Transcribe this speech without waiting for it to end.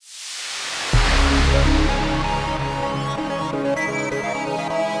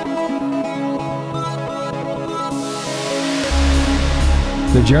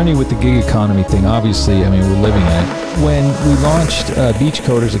The journey with the gig economy thing, obviously, I mean, we're living it. When we launched Beach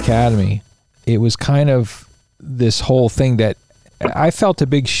Coders Academy, it was kind of this whole thing that I felt a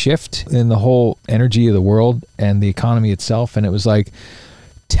big shift in the whole energy of the world and the economy itself. And it was like,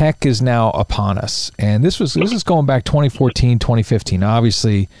 tech is now upon us. And this is going back 2014, 2015.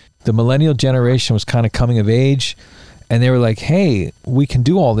 Obviously, the millennial generation was kind of coming of age. And they were like, hey, we can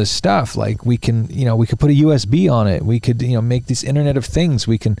do all this stuff. Like we can put a USB on it. We could, make this Internet of Things.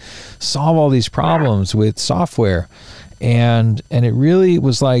 We can solve all these problems with software. And it really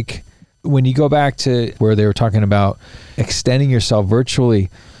was like, when you go back to where they were talking about extending yourself virtually,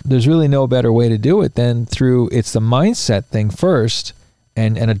 there's really no better way to do it than through, it's the mindset thing first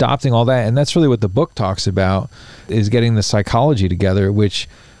and adopting all that. And that's really what the book talks about, is getting the psychology together, which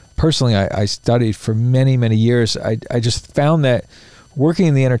personally, I studied for many, many years. I just found that working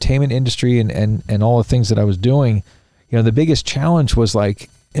in the entertainment industry and all the things that I was doing, the biggest challenge was like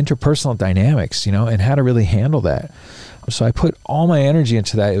interpersonal dynamics, and how to really handle that. So I put all my energy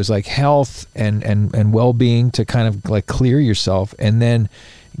into that. It was like health and well-being to kind of like clear yourself, and then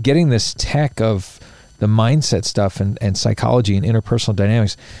getting this tech of the mindset stuff and psychology and interpersonal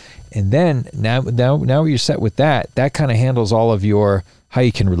dynamics. And then now you're set with that kind of handles all of your, how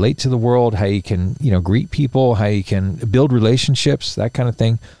you can relate to the world, how you can, greet people, how you can build relationships, that kind of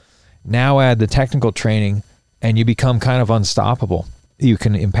thing. Now add the technical training and you become kind of unstoppable. You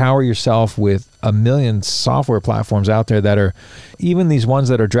can empower yourself with a million software platforms out there that are, even these ones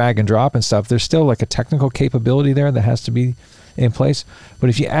that are drag and drop and stuff, there's still like a technical capability there that has to be in place. But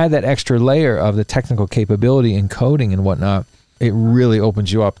if you add that extra layer of the technical capability in coding and whatnot, it really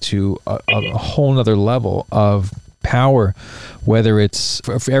opens you up to a whole nother level of power, whether it's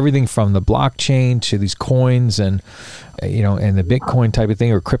for everything from the blockchain to these coins and the Bitcoin type of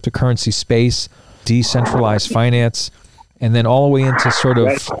thing, or cryptocurrency space, decentralized finance, and then all the way into sort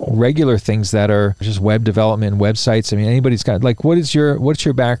of regular things that are just web development, websites. I mean, anybody's got, like, what's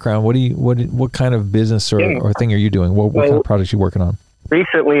your background? What kind of business or thing are you doing? What kind of projects are you working on?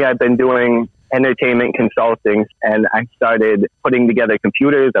 Recently, I've been doing entertainment consulting, and I started putting together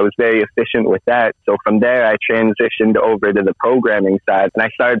computers. I was very efficient with that. So from there, I transitioned over to the programming side, and I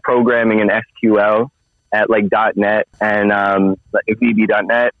started programming in SQL at like .NET and like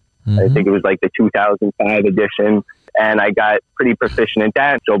VB.NET. Mm-hmm. I think it was like the 2005 edition. And I got pretty proficient in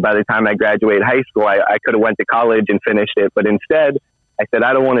that. So by the time I graduated high school, I could have went to college and finished it. But instead, I said,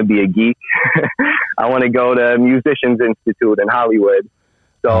 I don't want to be a geek. I want to go to Musicians Institute in Hollywood.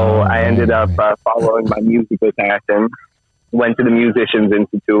 So I ended up following my musical passion, went to the Musicians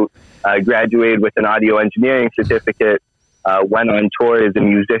Institute, graduated with an audio engineering certificate, went on tour as a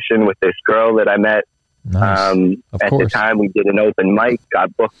musician with this girl that I met. Nice. At the time, we did an open mic,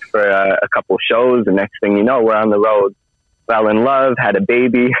 got booked for a couple shows, and next thing you know, we're on the road. Fell in love, had a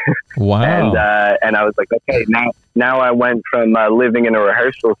baby. Wow. And I was like, okay, now I went from living in a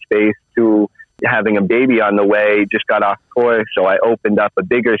rehearsal space to having a baby on the way, just got off tour. So I opened up a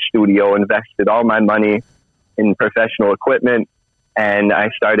bigger studio, invested all my money in professional equipment, and I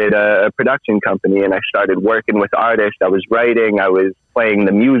started a production company, and I started working with artists. I was writing, I was playing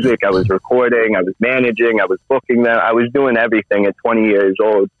the music, I was recording, I was managing, I was booking them. I was doing everything at 20 years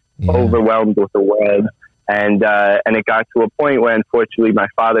old, overwhelmed with the world. And it got to a point where, unfortunately, my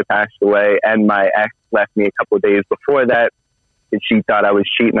father passed away, and my ex left me a couple of days before that. And she thought I was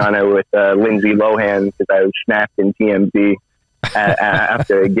cheating on her with Lindsay Lohan because I was snapped in TMZ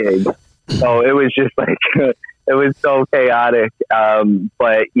after a gig. So it was just like, it was so chaotic.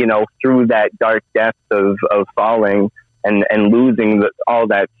 But, through that dark depth of falling and losing all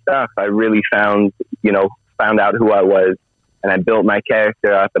that stuff, I really found out who I was. And I built my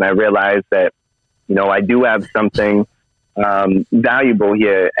character up, and I realized that, I do have something valuable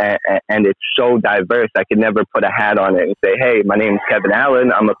here, and it's so diverse. I could never put a hat on it and say, hey, my name's Kevin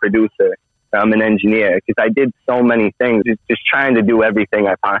Allen, I'm a producer, I'm an engineer, because I did so many things, just trying to do everything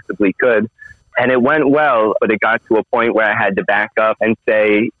I possibly could. And it went well, but it got to a point where I had to back up and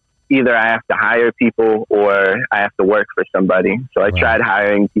say, either I have to hire people or I have to work for somebody. So I tried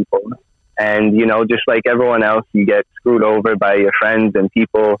hiring people. And, just like everyone else, you get screwed over by your friends and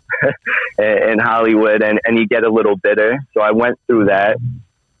people in Hollywood, and you get a little bitter. So I went through that.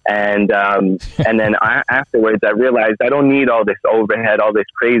 And then afterwards, I realized I don't need all this overhead, all this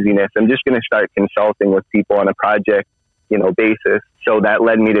craziness. I'm just going to start consulting with people on a project, basis. So that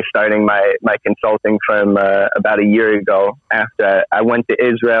led me to starting my consulting firm about a year ago. After I went to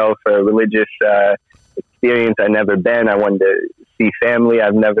Israel for a religious experience I'd never been. I wanted to see family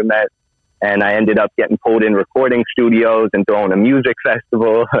I've never met. And I ended up getting pulled in recording studios and throwing a music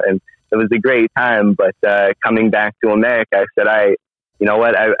festival. And it was a great time. But coming back to America, I said, you know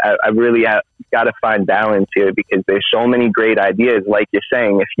what, I really have got to find balance here, because there's so many great ideas. Like you're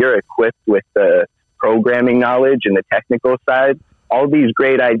saying, if you're equipped with the programming knowledge and the technical side, all these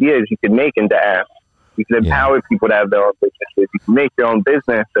great ideas you can make into apps. You can empower people to have their own businesses. You can make your own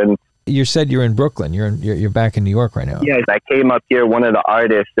business. And you said you're in Brooklyn. You're back in New York right now. Yes, I came up here. One of the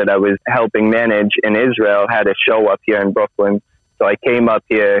artists that I was helping manage in Israel had a show up here in Brooklyn. So I came up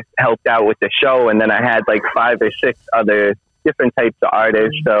here, helped out with the show, and then I had like 5 or 6 other different types of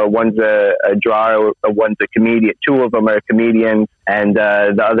artists. One's a drawer, one's a comedian. 2 of them are comedians, and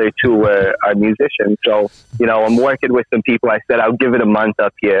the other 2 are musicians. So, you know, I'm working with some people. I said, I'll give it a month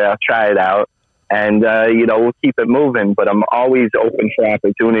up here. I'll try it out. And, you know, we'll keep it moving. But I'm always open for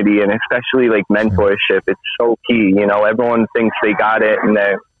opportunity, and especially like mentorship. It's so key. You know, everyone thinks they got it, and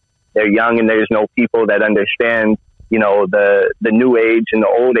they're young, and there's no people that understand, you know, the new age and the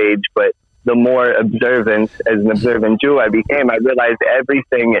old age. But the more observant, as an observant Jew I became, I realized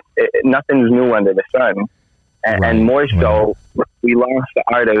everything, nothing's new under the sun. And more so, we lost the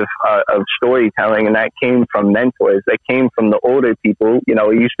art of storytelling, and that came from mentors. That came from the older people. You know,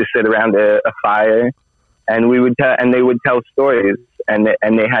 we used to sit around a fire, and they would tell stories, and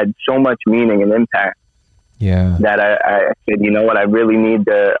they had so much meaning and impact. Yeah. That I said, you know what, I really need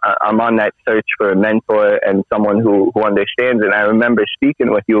I'm on that search for a mentor and someone who understands it. And I remember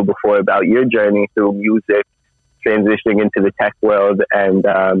speaking with you before about your journey through music, transitioning into the tech world,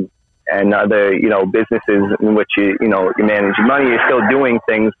 and other, you know, businesses in which you manage money. You're still doing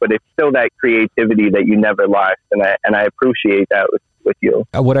things, but it's still that creativity that you never lost. And I appreciate that with you.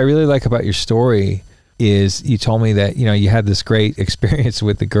 What I really like about your story is you told me that, you know, you had this great experience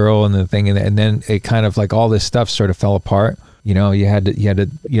with the girl and the thing, and then it kind of like all this stuff sort of fell apart. You know, you had to,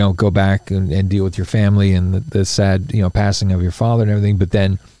 you know, go back and deal with your family and the sad, you know, passing of your father and everything. But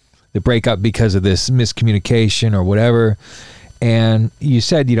then the breakup because of this miscommunication or whatever. And you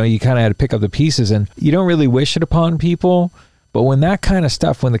said, you know, you kind of had to pick up the pieces, and you don't really wish it upon people. But when that kind of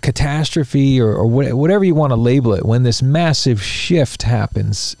stuff, when the catastrophe or whatever you want to label it, when this massive shift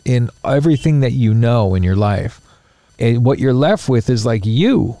happens in everything that you know in your life, and what you're left with is like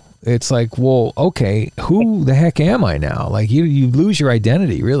you. It's like, well, okay, who the heck am I now? Like you lose your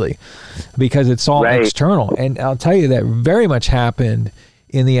identity, really, because it's all external. And I'll tell you that very much happened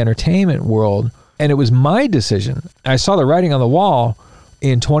in the entertainment world. And it was my decision. I saw the writing on the wall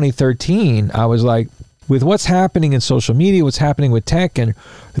in 2013. I was like, with what's happening in social media, what's happening with tech, and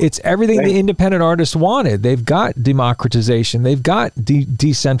it's everything the independent artists wanted. They've got democratization. They've got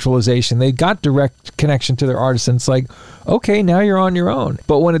decentralization. They've got direct connection to their artists. And it's like, okay, now you're on your own.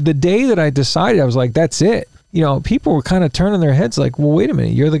 But when the day that I decided, I was like, that's it. You know, people were kind of turning their heads like, well, wait a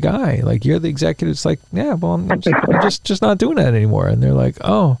minute, you're the guy. Like, you're the executive. It's like, yeah, well, I'm just not doing that anymore. And they're like,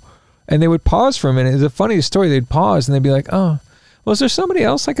 oh. And they would pause for a minute. It's a funny story. They'd pause and they'd be like, oh, well, is there somebody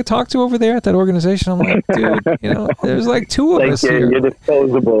else I could talk to over there at that organization? I'm like, dude, you know, there's like 2 of us here. You're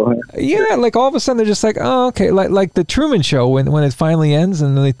disposable. Yeah, like all of a sudden they're just like, oh, okay, like the Truman Show when it finally ends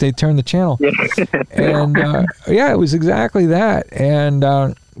and they turn the channel. And yeah, it was exactly that.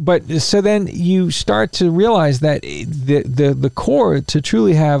 And but so then you start to realize that the core to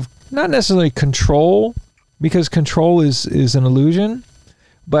truly have not necessarily control, because control is an illusion.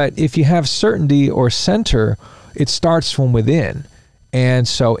 But if you have certainty or center, it starts from within. And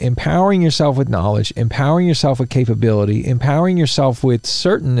so empowering yourself with knowledge, empowering yourself with capability, empowering yourself with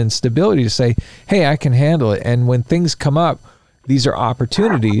certain and stability to say, hey, I can handle it. And when things come up, these are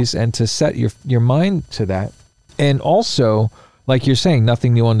opportunities, and to set your mind to that. And also, like you're saying,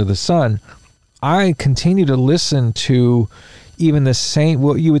 nothing new under the sun. I continue to listen to even the same,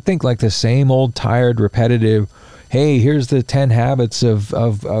 well, you would think like the same old tired, repetitive, hey, here's the 10 habits of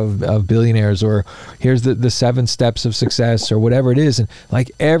billionaires, or here's the 7 steps of success, or whatever it is. And like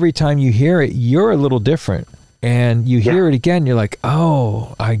every time you hear it, you're a little different. And you hear it again, you're like,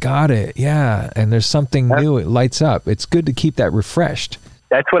 oh, I got it. Yeah. And there's something new. It lights up. It's good to keep that refreshed.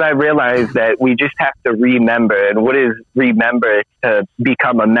 That's what I realized, that we just have to remember. And what is remember? It's to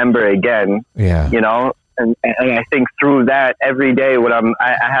become a member again. Yeah. You know? And I think through that, every day,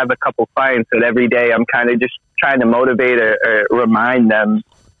 I have a couple clients that every day I'm kind of just trying to motivate or remind them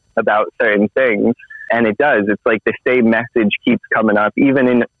about certain things. And it does. It's like the same message keeps coming up,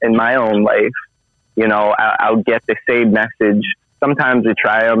 even in my own life. You know, I'll get the same message, sometimes a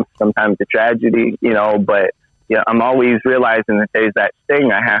triumph, sometimes a tragedy, you know, but you know, I'm always realizing that there's that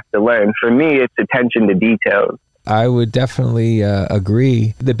thing I have to learn. For me, it's attention to details. I would definitely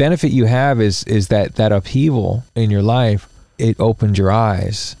agree. The benefit you have is that upheaval in your life, it opened your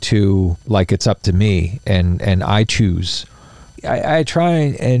eyes to, like, it's up to me and I choose. I try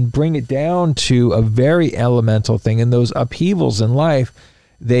and bring it down to a very elemental thing, and those upheavals in life,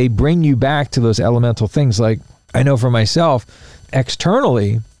 they bring you back to those elemental things. Like, I know for myself,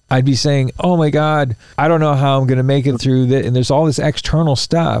 externally, I'd be saying, oh my God, I don't know how I'm going to make it through that. And there's all this external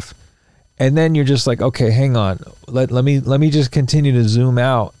stuff. And then you're just like, okay, hang on. Let me just continue to zoom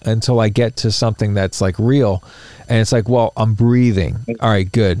out until I get to something that's like real. And it's like, well, I'm breathing. All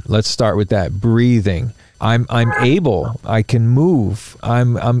right, good. Let's start with that. Breathing. I'm able. I can move.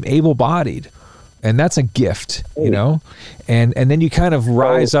 I'm able-bodied. And that's a gift, you know? And then you kind of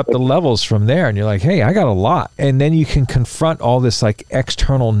rise up the levels from there, and you're like, hey, I got a lot. And then you can confront all this like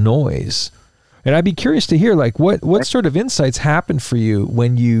external noise. And I'd be curious to hear, like, what sort of insights happened for you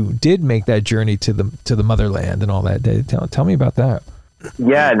when you did make that journey to the motherland and all that? Tell me about that.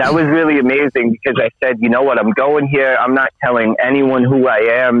 Yeah, that was really amazing, because I said, you know what, I'm going here. I'm not telling anyone who I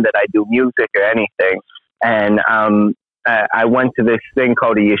am, that I do music or anything. And I went to this thing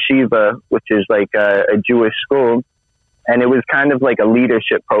called a yeshiva, which is like a Jewish school. And it was kind of like a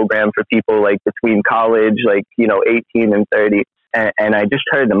leadership program for people like between college, like, 18 and 30. And I just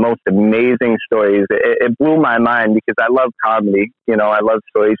heard the most amazing stories. It blew my mind, because I love comedy. I love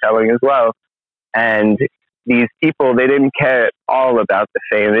storytelling as well. And these people, they didn't care at all about the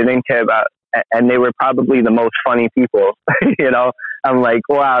fame. They didn't care about, and they were probably the most funny people. I'm like,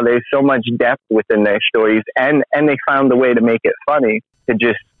 wow, there's so much depth within their stories. And they found a way to make it funny, to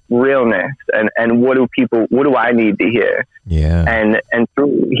just realness. And what do I need to hear? Yeah. And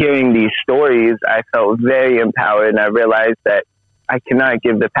through hearing these stories, I felt very empowered. And I realized that I cannot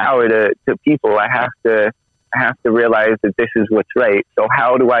give the power to people. I have to realize that this is what's right. So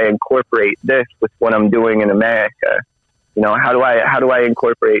how do I incorporate this with what I'm doing in America? How do I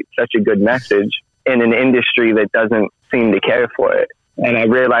incorporate such a good message in an industry that doesn't seem to care for it? And I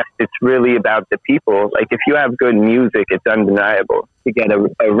realized it's really about the people. Like, if you have good music, it's undeniable. To get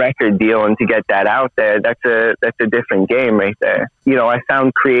a record deal and to get that out there, that's a different game right there. I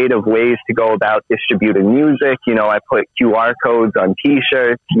found creative ways to go about distributing music. I put QR codes on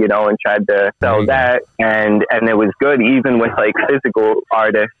T-shirts, and tried to sell that. And it was good, even with like physical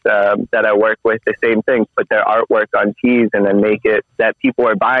artists that I work with, the same thing, put their artwork on tees and then make it that people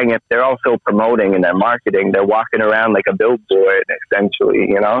are buying it. They're also promoting and they're marketing. They're walking around like a billboard,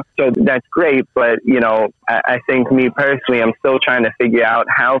 essentially, So that's great. But, I think me personally, I'm still trying to figure out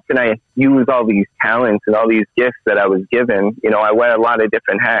how can I use all these talents and all these gifts that I was given. I wear a lot of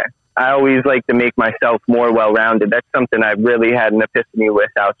different hats. I always like to make myself more well-rounded. That's something I really had an epiphany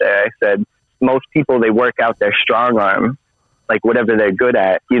with out there. I said, most people, they work out their strong arm, like whatever they're good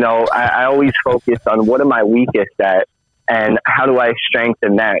at. I always focus on what am I weakest at and how do I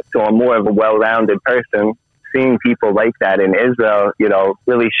strengthen that so I'm more of a well-rounded person. Seeing people like that in Israel,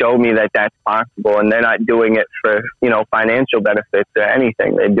 really showed me that that's possible. And they're not doing it for, financial benefits or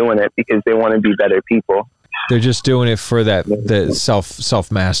anything. They're doing it because they want to be better people. They're just doing it for the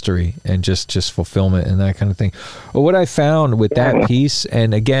self mastery and just fulfillment and that kind of thing. Well, what I found with that piece,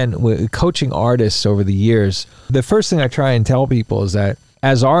 and again, with coaching artists over the years, the first thing I try and tell people is that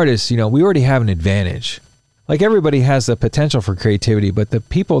as artists, we already have an advantage. Like, everybody has the potential for creativity, but the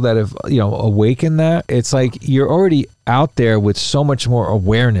people that have, awakened that, it's like you're already out there with so much more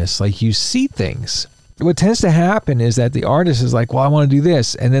awareness. Like, you see things. What tends to happen is that the artist is like, well, I want to do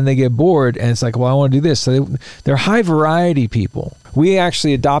this. And then they get bored and it's like, well, I want to do this. So they're high variety people. We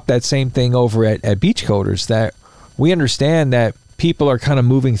actually adopt that same thing over at Beachcoders, that we understand that people are kind of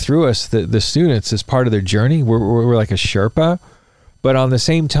moving through us, the students, as part of their journey. We're like a Sherpa. But on the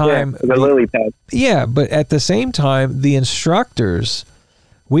same time, the lily pad. Yeah, but at the same time, the instructors,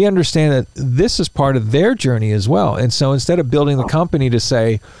 we understand that this is part of their journey as well. And so instead of building the company to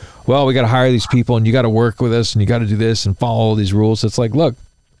say, well, we got to hire these people and you got to work with us and you got to do this and follow all these rules, it's like, look,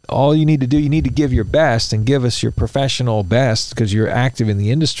 all you need to do, you need to give your best and give us your professional best because you're active in the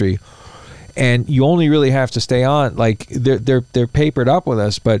industry. And you only really have to stay on, like they're papered up with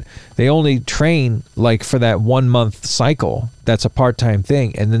us, but they only train like for that 1 month cycle. That's a part-time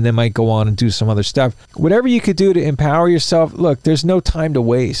thing. And then they might go on and do some other stuff. Whatever you could do to empower yourself. Look, there's no time to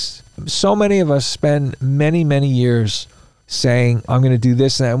waste. So many of us spend many, many years saying, I'm going to do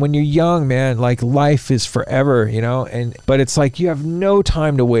this and that. And when you're young, man, like life is forever, but it's like you have no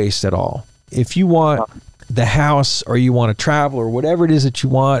time to waste at all. If you want the house or you want to travel or whatever it is that you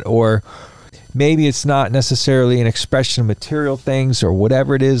want, or maybe it's not necessarily an expression of material things or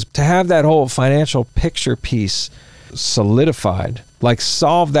whatever it is, to have that whole financial picture piece solidified. Like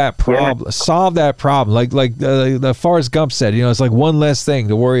solve that problem. Yeah. Solve that problem. Like the Forrest Gump said, it's like one less thing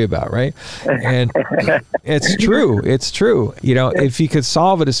to worry about, right? And it's true. It's true. If you could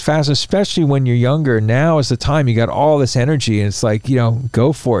solve it as fast, especially when you're younger, now is the time. You got all this energy, and it's like,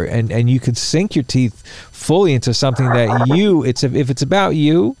 go for it. And you could sink your teeth fully into something that if it's about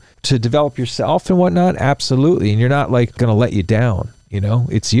you to develop yourself and whatnot, absolutely. And you're not like going to let you down.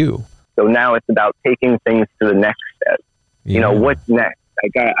 It's you. So now it's about taking things to the next step. Yeah. What's next?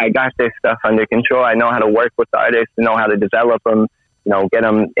 I got this stuff under control. I know how to work with artists, know how to develop them, get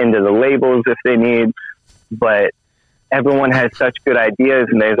them into the labels if they need. But everyone has such good ideas,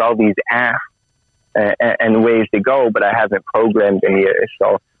 and there's all these apps and ways to go, but I haven't programmed them yet.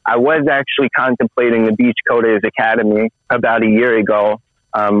 So I was actually contemplating the Beach Coders Academy about a year ago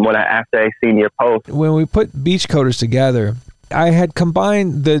after I seen your post. When we put Beach Coders together, I had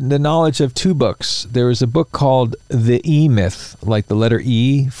combined the knowledge of two books. There was a book called The E-Myth, like the letter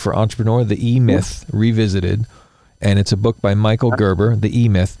E for entrepreneur, The E-Myth Revisited. And it's a book by Michael Gerber, The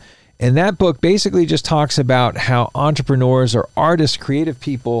E-Myth. And that book basically just talks about how entrepreneurs or artists, creative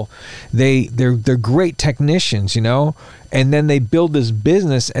people, they're great technicians, and then they build this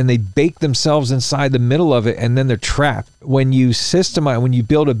business and they bake themselves inside the middle of it, and then they're trapped. When you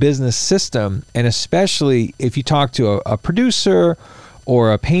build a business system, and especially if you talk to a producer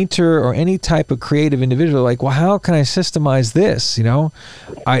or a painter or any type of creative individual, like, well, how can I systemize this?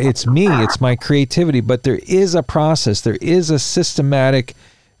 It's me, it's my creativity, but there is a process, there is a systematic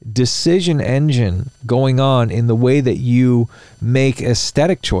decision engine going on in the way that you make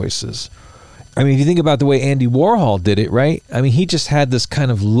aesthetic choices. I mean, if you think about the way Andy Warhol did it, right? I mean, he just had this kind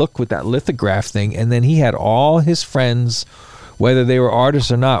of look with that lithograph thing, and then he had all his friends, whether they were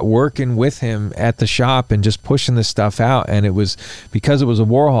artists or not, working with him at the shop and just pushing this stuff out. And it was, because it was a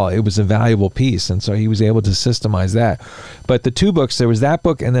Warhol, it was a valuable piece. And so he was able to systemize that. But the two books, there was that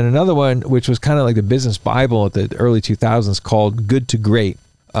book and then another one, which was kind of like the business Bible at the early 2000s, called Good to Great.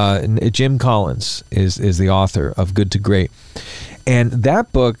 Jim Collins is the author of Good to Great. And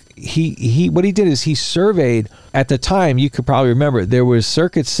that book, he what he did is he surveyed, at the time, you could probably remember, there was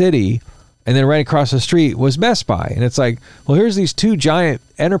Circuit City, and then right across the street was Best Buy. And it's like, well, here's these two giant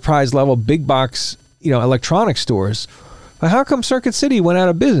enterprise level big box, electronic stores. But how come Circuit City went out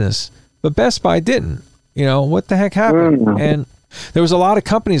of business, but Best Buy didn't? What the heck happened? And there was a lot of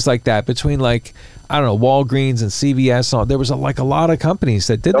companies like that between Walgreens and CVS. There was a lot of companies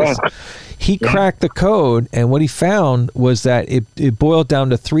that did this. He cracked the code, and what he found was that it boiled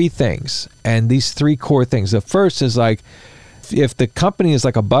down to three things, and these three core things. The first is like, if the company is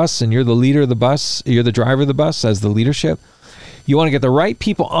like a bus and you're the leader of the bus, you're the driver of the bus as the leadership, you want to get the right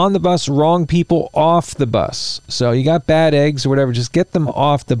people on the bus, wrong people off the bus. So you got bad eggs or whatever, just get them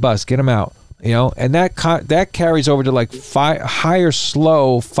off the bus, get them out. And that carries over to like hire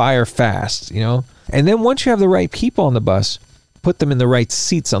slow, fire fast, And then once you have the right people on the bus, put them in the right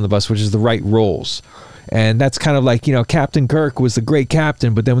seats on the bus, which is the right roles. And that's kind of like, Captain Kirk was the great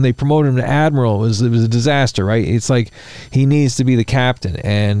captain, but then when they promoted him to admiral, it was a disaster, right? It's like he needs to be the captain.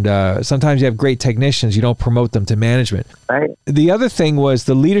 And sometimes you have great technicians, you don't promote them to management. Right. The other thing was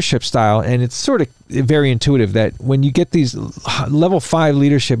the leadership style, and it's sort of very intuitive that when you get these level 5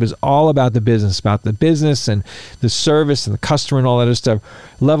 leadership is all about the business and the service and the customer and all that other stuff.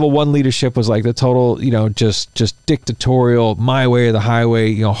 Level 1 leadership was like the total, just dictatorial, my way or the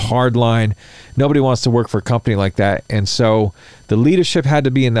highway, hard line. Nobody wants to work for a company like that. And so the leadership had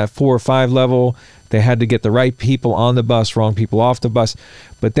to be in that 4 or 5 level. They had to get the right people on the bus, wrong people off the bus.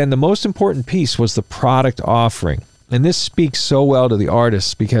 But then the most important piece was the product offering. And this speaks so well to the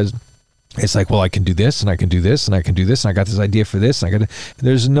artists, because it's like, well, I can do this and I can do this and I can do this and I got this idea for this. And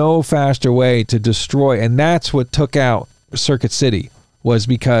there's no faster way to destroy. And that's what took out Circuit City, was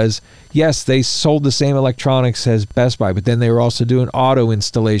because, yes, they sold the same electronics as Best Buy, but then they were also doing auto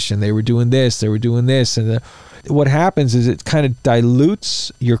installation. They were doing this, they were doing this. And what happens is it kind of dilutes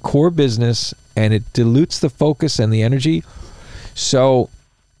your core business, and it dilutes the focus and the energy. So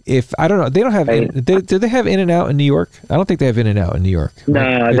if, I don't know, they don't have, do they have In-N-Out in New York? I don't think they have In-N-Out in New York.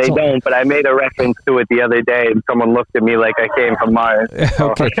 No, they don't, but I made a reference to it the other day, and someone looked at me like I came from Mars.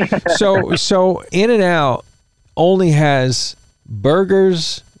 Okay. So In-N-Out only has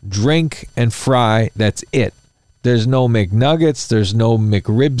burgers, drink, and fry. That's it. There's no McNuggets. There's no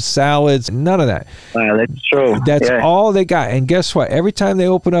McRib salads. None of that. Wow, that's true. That's all they got. And guess what? Every time they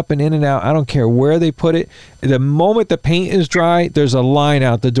open up an In-N-Out, I don't care where they put it, the moment the paint is dry, there's a line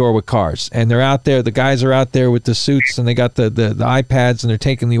out the door with cars. And they're out there. The guys are out there with the suits, and they got the iPads, and they're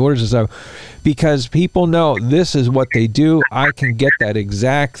taking the orders and stuff. Because people know this is what they do. I can get that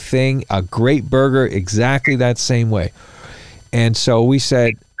exact thing, a great burger, exactly that same way. And so we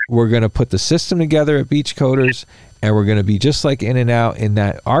said, we're going to put the system together at Beachcoders, and we're going to be just like In-N-Out in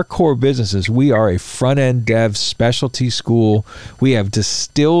that our core business is we are a front-end dev specialty school. We have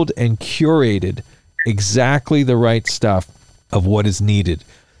distilled and curated exactly the right stuff of what is needed.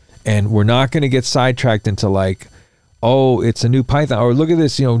 And we're not going to get sidetracked into like, oh, it's a new Python, or look at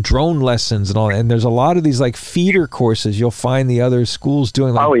this, drone lessons and all that. And there's a lot of these like feeder courses you'll find the other schools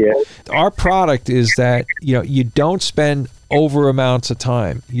doing. Like, our product is that, you don't spend over amounts of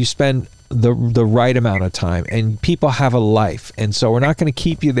time. You spend the right amount of time, and people have a life. And so we're not going to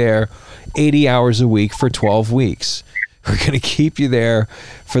keep you there 80 hours a week for 12 weeks. We're going to keep you there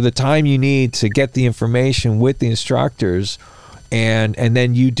for the time you need to get the information with the instructors, and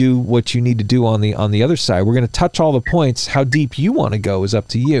then you do what you need to do on the other side. We're going to touch all the points. How deep you want to go is up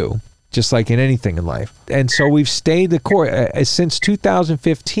to you, just like in anything in life. And so we've stayed the core since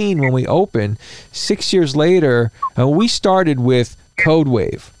 2015 when we opened. 6 years later, we started with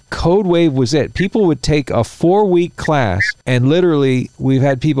CodeWave. CodeWave was it. People would take a 4-week class, and literally we've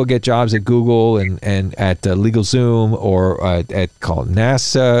had people get jobs at Google and at LegalZoom or at called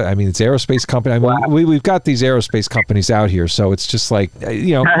NASA. I mean, it's aerospace company. I mean, we've got these aerospace companies out here, so it's just like,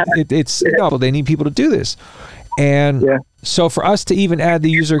 they need people to do this. And so for us to even add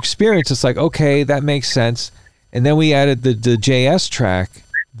the user experience, it's like, okay, that makes sense. And then we added the JS track,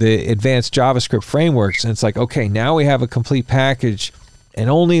 the advanced JavaScript frameworks. And it's like, okay, now we have a complete package. And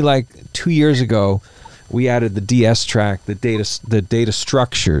only like 2 years ago, we added the DS track, the data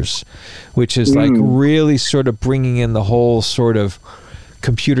structures, which is like really sort of bringing in the whole sort of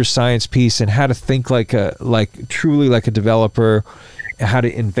computer science piece and how to think truly like a developer, how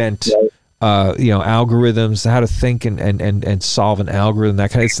to invent algorithms, how to think and solve an algorithm,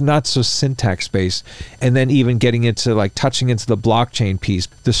 that kind of. It's not so syntax based. And then even getting into like touching into the blockchain piece,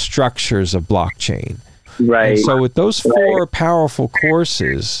 the structures of blockchain. Right. And so with those 4 powerful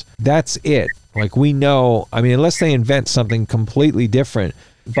courses, that's it. Like, we know, I mean, unless they invent something completely different,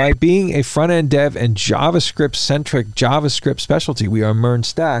 by being a front-end dev and JavaScript-centric JavaScript specialty, we are MERN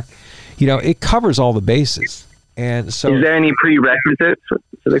Stack, it covers all the bases. And so, is there any prerequisites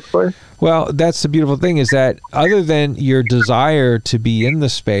for the course? Well, that's the beautiful thing, is that other than your desire to be in the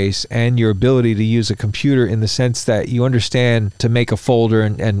space and your ability to use a computer in the sense that you understand to make a folder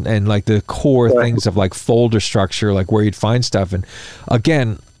and like the core things of like folder structure, like where you'd find stuff. And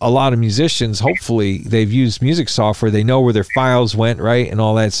again, a lot of musicians, hopefully they've used music software. They know where their files went, right? And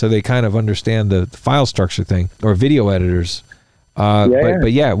all that. So they kind of understand the file structure thing, or video editors.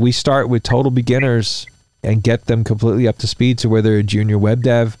 But yeah, we start with total beginners and get them completely up to speed to where they're a junior web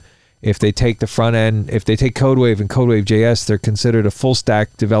dev. If they take the front end, if they take CodeWave and CodeWave JS, they're considered a full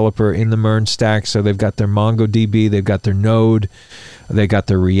stack developer in the MERN stack. So they've got their MongoDB, they've got their Node, they got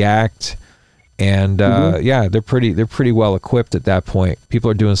their React, and they're pretty well equipped at that point. People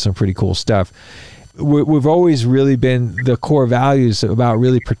are doing some pretty cool stuff. We've always really been the core values about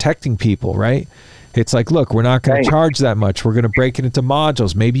really protecting people, right? It's like, look, we're not going to charge that much. We're going to break it into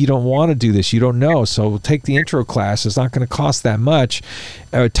modules. Maybe you don't want to do this. You don't know. So we'll take the intro class. It's not going to cost that much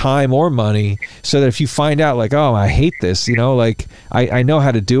time or money, so that if you find out like, oh, I hate this, like I know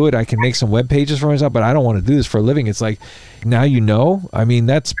how to do it. I can make some web pages for myself, but I don't want to do this for a living. It's like, now I mean,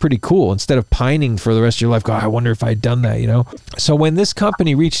 that's pretty cool. Instead of pining for the rest of your life, I wonder if I'd done that, So when this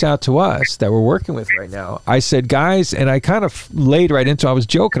company reached out to us that we're working with right now, I said, guys, and I kind of laid right into it. I was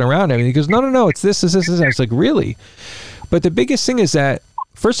joking around. I mean, he goes, no, it's this. I was like, really? But the biggest thing is that,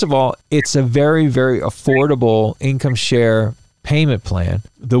 first of all, it's a very, very affordable income share payment plan.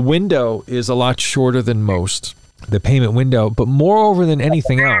 The window is a lot shorter than most, the payment window, but moreover than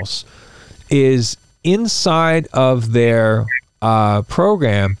anything else is inside of their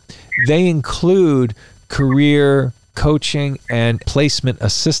program, they include career coaching and placement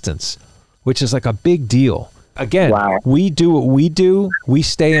assistance, which is like a big deal. Again, we do what we do. We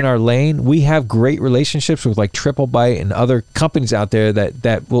stay in our lane. We have great relationships with like TripleByte and other companies out there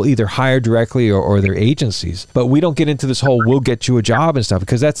that will either hire directly or their agencies. But we don't get into this whole we'll get you a job and stuff,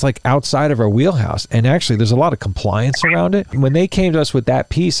 because that's like outside of our wheelhouse. And actually, there's a lot of compliance around it. When they came to us with that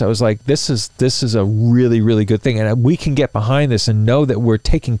piece, I was like, this is a really, really good thing. And we can get behind this and know that we're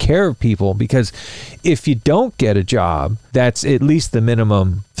taking care of people, because if you don't get a job, that's at least the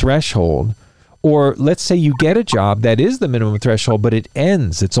minimum threshold, Or let's say you get a job that is the minimum threshold, but it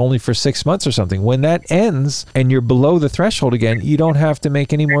ends. It's only for 6 months or something. When that ends and you're below the threshold again, you don't have to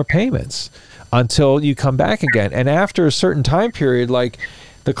make any more payments until you come back again. And after a certain time period, like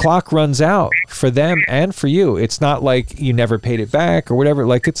the clock runs out for them and for you. It's not like you never paid it back or whatever.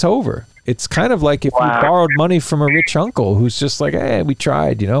 Like it's over. It's kind of like if you borrowed money from a rich uncle who's just like, hey, we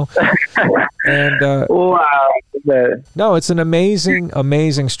tried, And no, it's an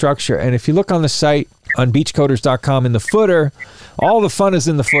amazing structure. And if you look on the site on beachcoders.com in the footer, all the fun is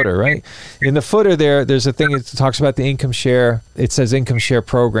in the footer, right? In the footer there's a thing that talks about the income share. It says income share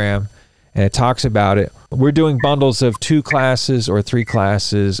program, and it talks about it. We're doing bundles of 2 classes or 3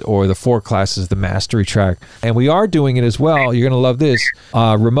 classes or the 4 classes, the mastery track. And we are doing it as well. You're going to love this,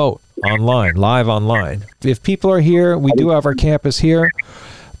 remote, online, live online. If people are here, we do have our campus here.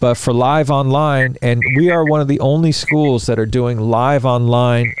 But for live online, and we are one of the only schools that are doing live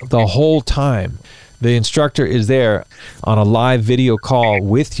online the whole time. The instructor is there on a live video call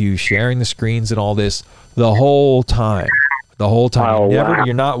with you, sharing the screens and all this the whole time. The whole time. Oh,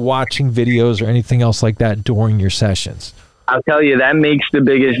 You're not watching videos or anything else like that during your sessions. I'll tell you, that makes the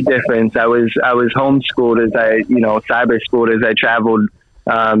biggest difference. I was homeschooled as cyber schooled as I traveled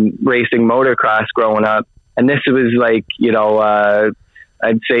racing motocross growing up. And this was like,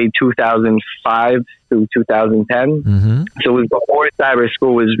 I'd say 2005 through 2010. Mm-hmm. So it was before cyber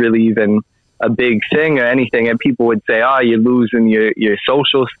school was really even a big thing or anything. And people would say, oh, you're losing your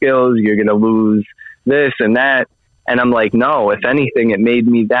social skills. You're going to lose this and that. And I'm like, no, if anything, it made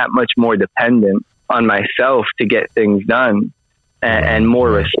me that much more dependent on myself to get things done and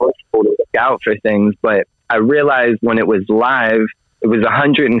more resourceful to look out for things. But I realized when it was live, it was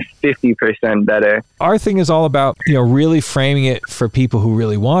 150% better. Our thing is all about, really framing it for people who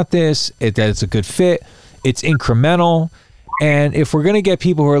really want this, that it's a good fit, it's incremental. And if we're going to get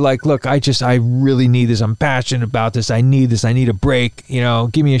people who are like, look, I really need this, I'm passionate about this, I need this, I need a break,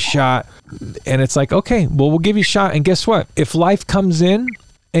 give me a shot. And it's like, okay, well, we'll give you a shot. And guess what? If life comes in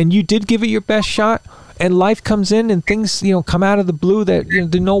and you did give it your best shot, and life comes in and things, come out of the blue that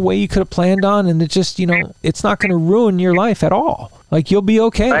there's no way you could have planned on, and it just, it's not going to ruin your life at all. Like, you'll be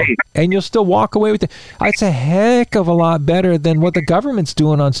okay, right. And you'll still walk away with it. It's a heck of a lot better than what the government's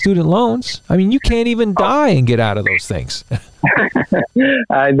doing on student loans. I mean, you can't even die and get out of those things.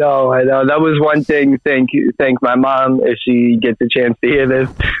 I know. That was one thing. Thank my mom if she gets a chance to hear this.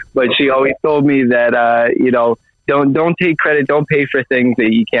 But she always told me that, don't take credit, don't pay for things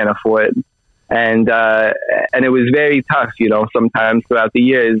that you can't afford. And it was very tough, sometimes throughout the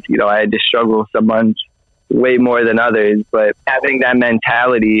years, I had to struggle so much, way more than others. But having that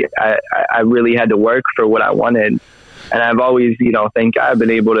mentality, I really had to work for what I wanted. And I've always, thank God,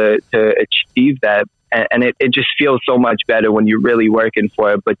 been able to achieve that. And it just feels so much better when you're really working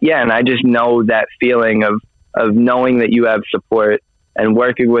for it. But yeah, and I just know that feeling of knowing that you have support and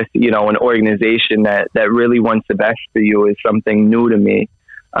working with, an organization that really wants the best for you is something new to me.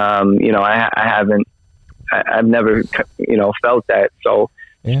 I've never, felt that. So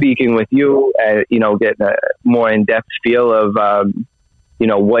speaking with you, getting a more in-depth feel of,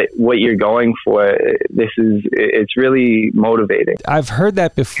 what you're going for, it's really motivating. I've heard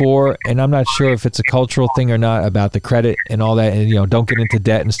that before, and I'm not sure if it's a cultural thing or not about the credit and all that, and, don't get into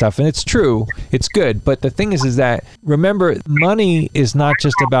debt and stuff. And it's true, it's good. But the thing is that, remember, money is not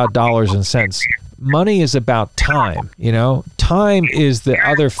just about dollars and cents. Money is about time, Time is the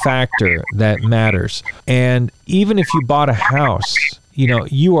other factor that matters. And even if you bought a house,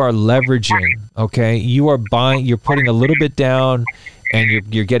 you are leveraging, okay? You're putting a little bit down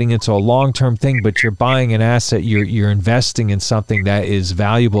and you're getting into a long-term thing, but you're buying an asset, you're investing in something that is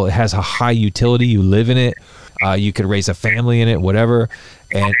valuable. It has a high utility. You live in it. You could raise a family in it, whatever.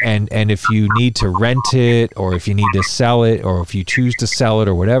 And if you need to rent it, or if you need to sell it, or if you choose to sell it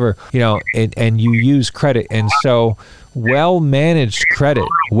or whatever, and you use credit. And so well-managed credit,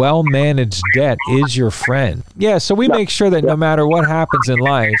 well-managed debt is your friend. Yeah, so we make sure that no matter what happens in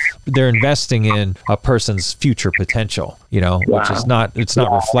life, they're investing in a person's future potential, which is not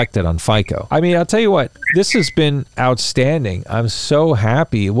reflected on FICO. I mean, I'll tell you what, this has been outstanding. I'm so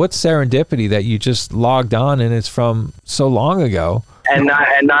happy. What serendipity that you just logged on and it's from so long ago. And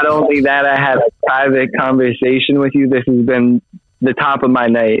not only that, I had a private conversation with you. This has been the top of my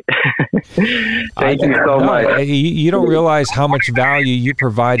night. Thank you so much. You don't realize how much value you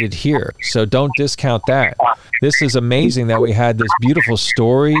provided here, so don't discount that. This is amazing that we had this beautiful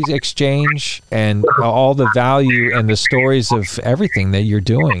stories exchange and all the value and the stories of everything that you're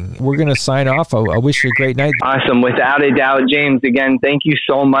doing. We're going to sign off. I wish you a great night. Awesome. Without a doubt, James, again, thank you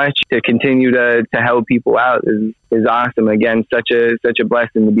so much to continue to help people out. is awesome. Again, such a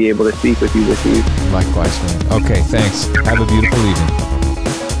blessing to be able to speak with you this evening. Likewise, man. Okay, thanks. Have a beautiful evening.